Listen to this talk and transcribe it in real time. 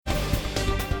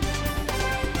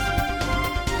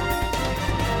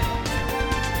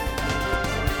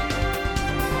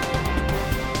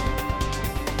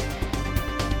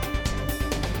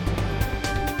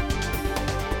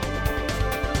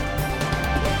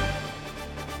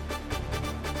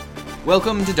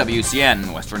Welcome to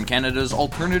WCN, Western Canada's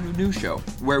alternative news show,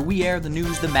 where we air the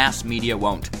news the mass media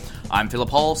won't. I'm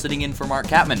Philip Hall, sitting in for Mark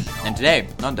Capman, and today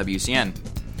on WCN,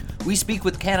 we speak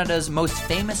with Canada's most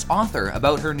famous author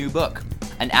about her new book.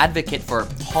 An advocate for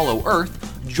Hollow Earth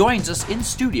joins us in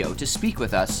studio to speak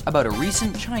with us about a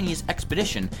recent Chinese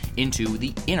expedition into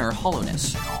the inner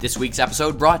hollowness. This week's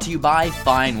episode brought to you by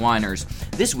Fine Winers.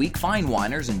 This week, Fine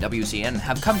Winers and WCN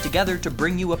have come together to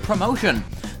bring you a promotion.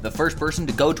 The first person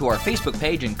to go to our Facebook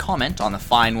page and comment on the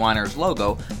Fine Winers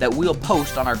logo that we'll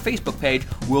post on our Facebook page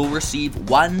will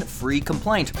receive one free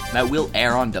complaint that will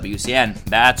air on WCN.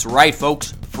 That's right,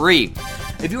 folks, free.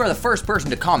 If you are the first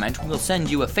person to comment, we'll send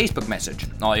you a Facebook message.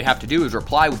 All you have to do is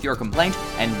reply with your complaint,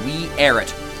 and we air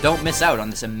it. Don't miss out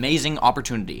on this amazing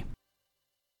opportunity.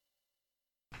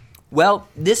 Well,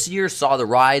 this year saw the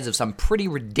rise of some pretty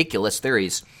ridiculous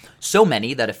theories. So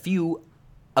many that a few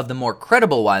of the more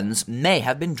credible ones may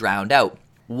have been drowned out.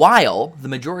 While the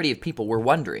majority of people were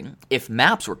wondering if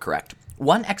maps were correct,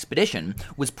 one expedition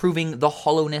was proving the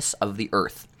hollowness of the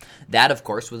Earth. That, of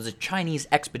course, was a Chinese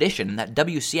expedition that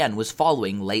WCN was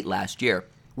following late last year.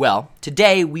 Well,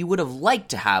 today we would have liked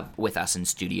to have with us in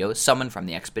studio someone from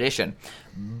the expedition,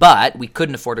 but we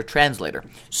couldn't afford a translator.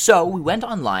 So we went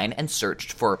online and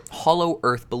searched for Hollow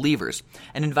Earth believers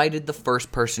and invited the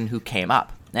first person who came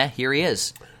up. Here he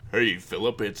is. Hey,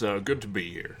 Philip, it's good to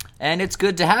be here. And it's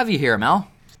good to have you here, Mel.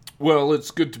 Well, it's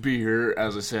good to be here,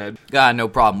 as I said. No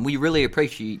problem. We really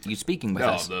appreciate you speaking with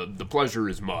us. The pleasure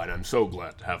is mine. I'm so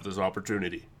glad to have this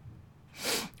opportunity.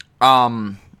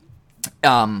 Mel,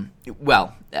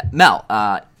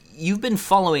 you've been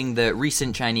following the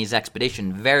recent Chinese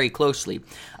expedition very closely.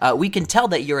 We can tell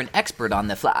that you're an expert on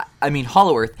the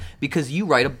Hollow Earth because you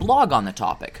write a blog on the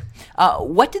topic.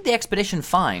 What did the expedition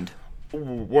find?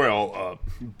 Well,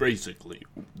 basically,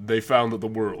 they found that the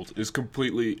world is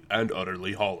completely and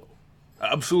utterly hollow.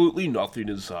 Absolutely nothing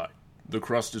inside. The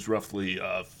crust is roughly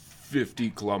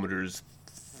 50 kilometers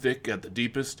thick at the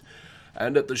deepest,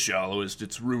 and at the shallowest,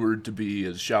 it's rumored to be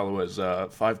as shallow as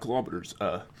 5 kilometers.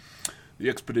 The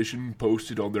expedition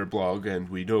posted on their blog, and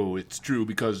we know it's true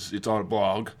because it's on a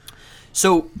blog.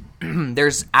 So,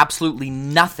 there's absolutely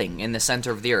nothing in the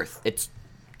center of the Earth. It's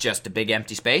just a big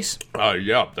empty space?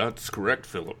 Yeah, that's correct,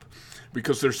 Philip.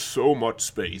 Because there's so much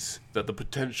space that the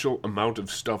potential amount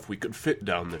of stuff we could fit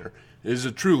down there is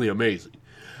truly amazing.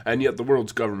 And yet the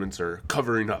world's governments are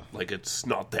covering up like it's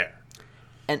not there.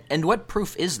 And what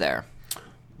proof is there?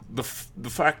 The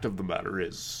fact of the matter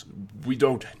is, we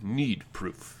don't need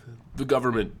proof. The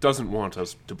government doesn't want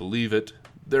us to believe it,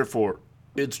 therefore,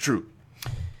 it's true.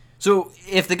 So,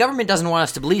 if the government doesn't want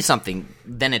us to believe something,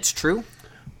 then it's true?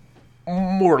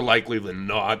 More likely than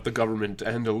not, the government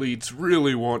and elites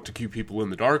really want to keep people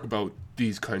in the dark about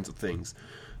these kinds of things.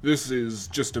 This is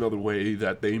just another way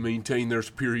that they maintain their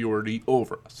superiority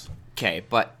over us. Okay,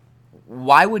 but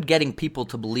why would getting people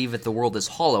to believe that the world is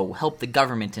hollow help the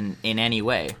government in any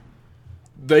way?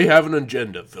 They have an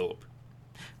agenda, Philip.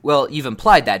 Well, you've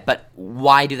implied that, but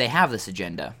why do they have this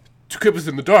agenda? To keep us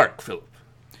in the dark, Philip.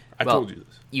 I told you this.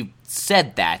 You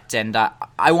said that, and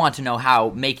I want to know how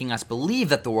making us believe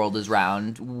that the world is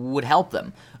round would help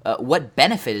them. What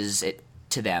benefit is it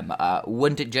to them?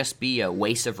 Wouldn't it just be a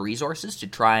waste of resources to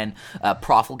try and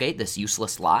profligate this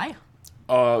useless lie?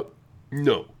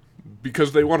 No.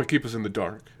 Because they want to keep us in the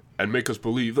dark and make us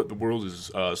believe that the world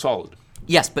is solid.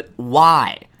 Yes, but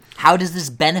why? How does this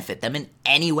benefit them in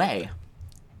any way?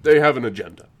 They have an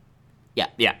agenda.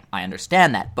 Yeah, I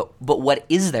understand that, but what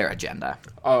is their agenda?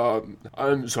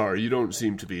 I'm sorry, you don't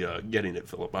seem to be getting it,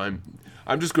 Philip. I'm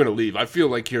just going to leave. I feel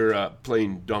like you're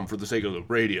playing dumb for the sake of the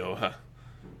radio.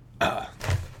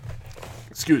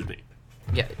 Excuse me.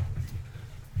 Yeah.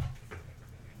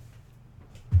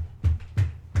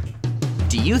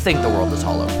 Do you think the world is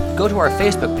hollow? Go to our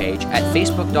Facebook page at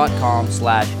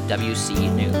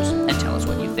facebook.com/WC News and tell us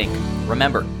what you think.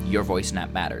 Remember, your voice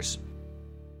matters.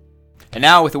 And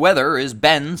now with the weather is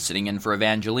Ben sitting in for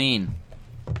Evangeline.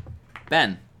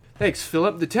 Ben. Thanks,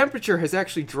 Philip. The temperature has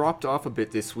actually dropped off a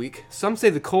bit this week. Some say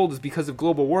the cold is because of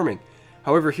global warming.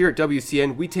 However, here at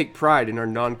WCN, we take pride in our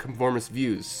non-conformist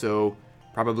views, so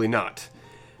probably not.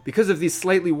 Because of these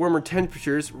slightly warmer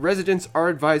temperatures, residents are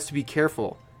advised to be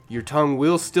careful. Your tongue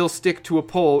will still stick to a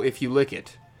pole if you lick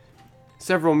it.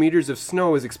 Several meters of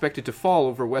snow is expected to fall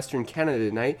over Western Canada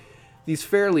tonight. These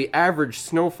fairly average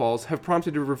snowfalls have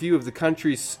prompted a review of the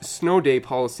country's snow day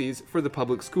policies for the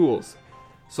public schools.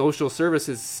 Social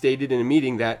services stated in a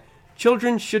meeting that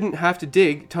children shouldn't have to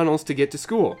dig tunnels to get to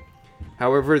school.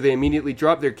 However, they immediately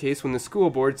dropped their case when the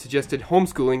school board suggested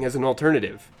homeschooling as an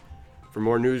alternative. For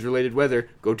more news-related weather,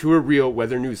 go to a real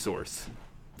weather news source.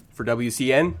 For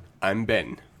WCN, I'm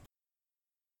Ben.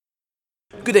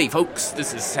 Good day, folks.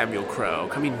 This is Samuel Crow,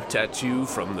 coming at you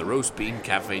from the Roast Bean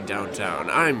Cafe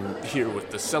downtown. I'm here with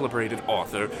the celebrated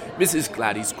author, Mrs.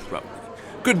 Gladys Crowley.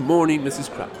 Good morning, Mrs.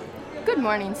 Crowley. Good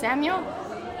morning, Samuel.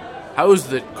 How's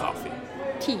the coffee?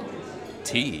 Tea.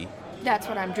 Tea? That's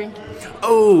what I'm drinking.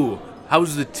 Oh,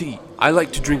 how's the tea? I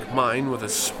like to drink mine with a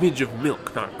smidge of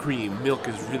milk, not cream. Milk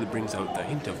really brings out the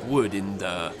hint of wood in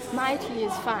the... My tea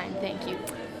is fine, thank you.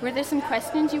 Were there some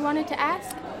questions you wanted to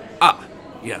ask? Ah,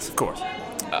 yes, of course.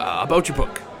 About your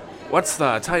book. What's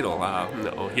the title?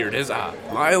 Here it is.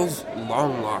 Miles'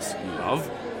 Long Lost Love.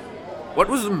 What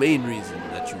was the main reason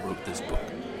that you wrote this book?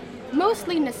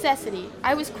 Mostly necessity.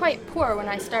 I was quite poor when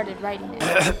I started writing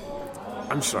it.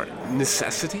 I'm sorry,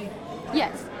 necessity?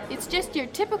 Yes, it's just your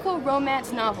typical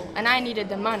romance novel, and I needed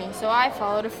the money, so I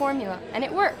followed a formula, and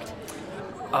it worked.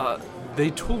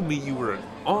 They told me you were an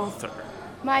author.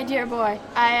 My dear boy,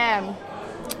 I am.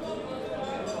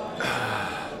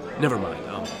 Never mind.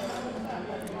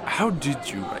 How did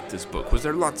you write this book? Was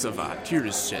there lots of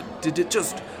tears shed? Did it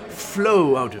just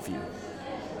flow out of you?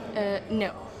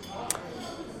 No.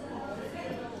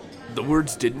 The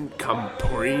words didn't come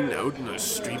pouring out in a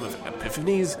stream of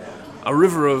epiphanies? A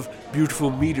river of beautiful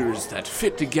meters that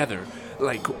fit together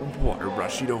like water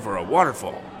rushing over a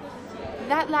waterfall.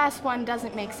 That last one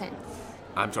doesn't make sense.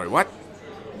 I'm sorry, what?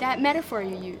 That metaphor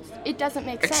you used, it doesn't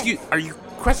make sense. Are you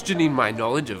questioning my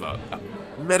knowledge of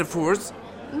metaphors?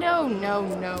 No.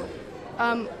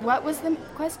 What was the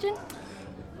question?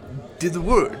 Did the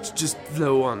words just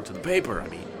flow onto the paper, I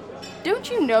mean? Don't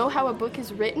you know how a book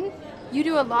is written? You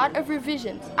do a lot of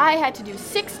revisions. I had to do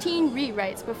 16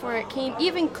 rewrites before it came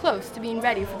even close to being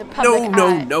ready for the public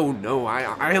eye. No.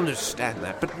 I understand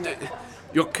that. But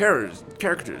your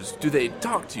characters, do they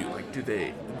talk to you? Like, do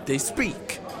they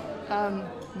speak?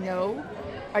 No.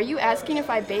 Are you asking if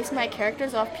I base my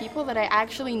characters off people that I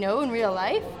actually know in real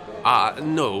life?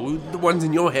 No, the ones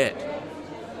in your head.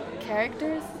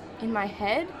 Characters? In my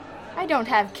head? I don't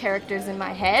have characters in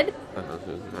my head.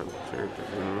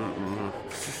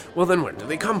 Well, then where do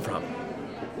they come from?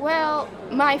 Well,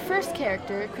 my first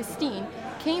character, Christine,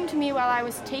 came to me while I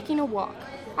was taking a walk.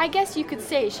 I guess you could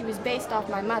say she was based off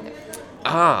my mother.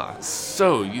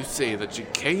 So you say that she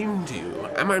came to you.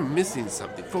 Am I missing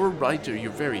something? For a writer,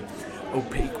 you're very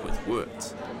opaque with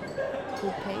words.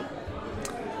 Opaque?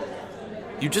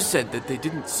 You just said that they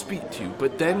didn't speak to you,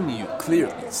 but then you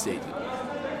clearly stated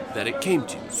that it came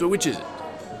to you. So which is it?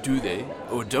 Do they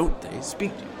or don't they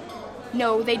speak to you?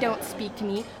 No, they don't speak to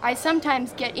me. I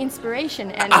sometimes get inspiration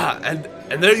and... And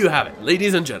there you have it,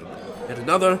 ladies and gentlemen. Yet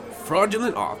another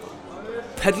fraudulent author.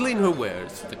 Peddling her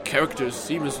wares, the characters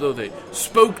seem as though they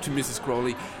spoke to Mrs.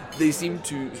 Crowley. They seem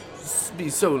to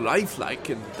be so lifelike,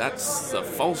 and that's a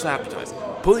false advertising.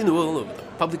 Pulling the wool over the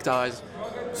public eyes,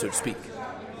 so to speak.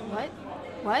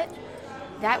 What?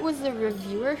 That was the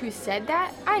reviewer who said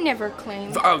that? I never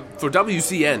claimed... For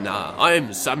WCN,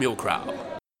 I'm Samuel Crow.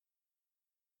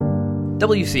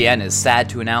 WCN is sad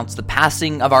to announce the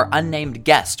passing of our unnamed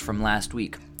guest from last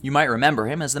week. You might remember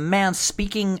him as the man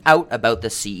speaking out about the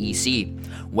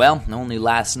CEC. Well, only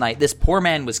last night, this poor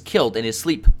man was killed in his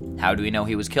sleep. How do we know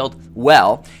he was killed?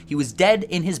 Well, he was dead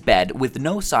in his bed with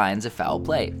no signs of foul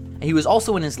play. He was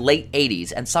also in his late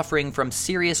 80s and suffering from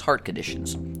serious heart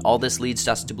conditions. All this leads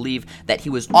us to believe that he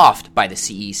was offed by the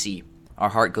CEC. Our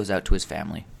heart goes out to his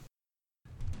family.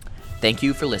 Thank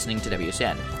you for listening to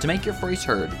WCN. To make your voice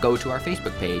heard, go to our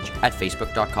Facebook page at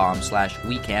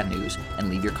facebook.com/wecannews and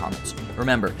leave your comments.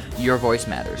 Remember, your voice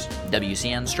matters.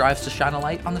 WCN strives to shine a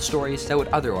light on the stories that would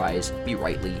otherwise be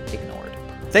rightly ignored.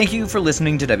 Thank you for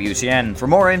listening to WCN. For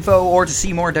more info or to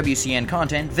see more WCN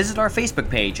content, visit our Facebook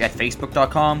page at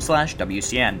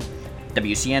facebook.com/WCN.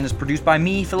 WCN is produced by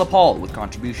me, Philip Hall, with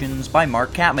contributions by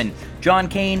Mark Catman, John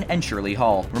Kane, and Shirley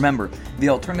Hall. Remember, the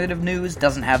alternative news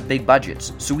doesn't have big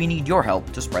budgets, so we need your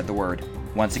help to spread the word.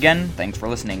 Once again, thanks for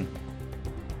listening.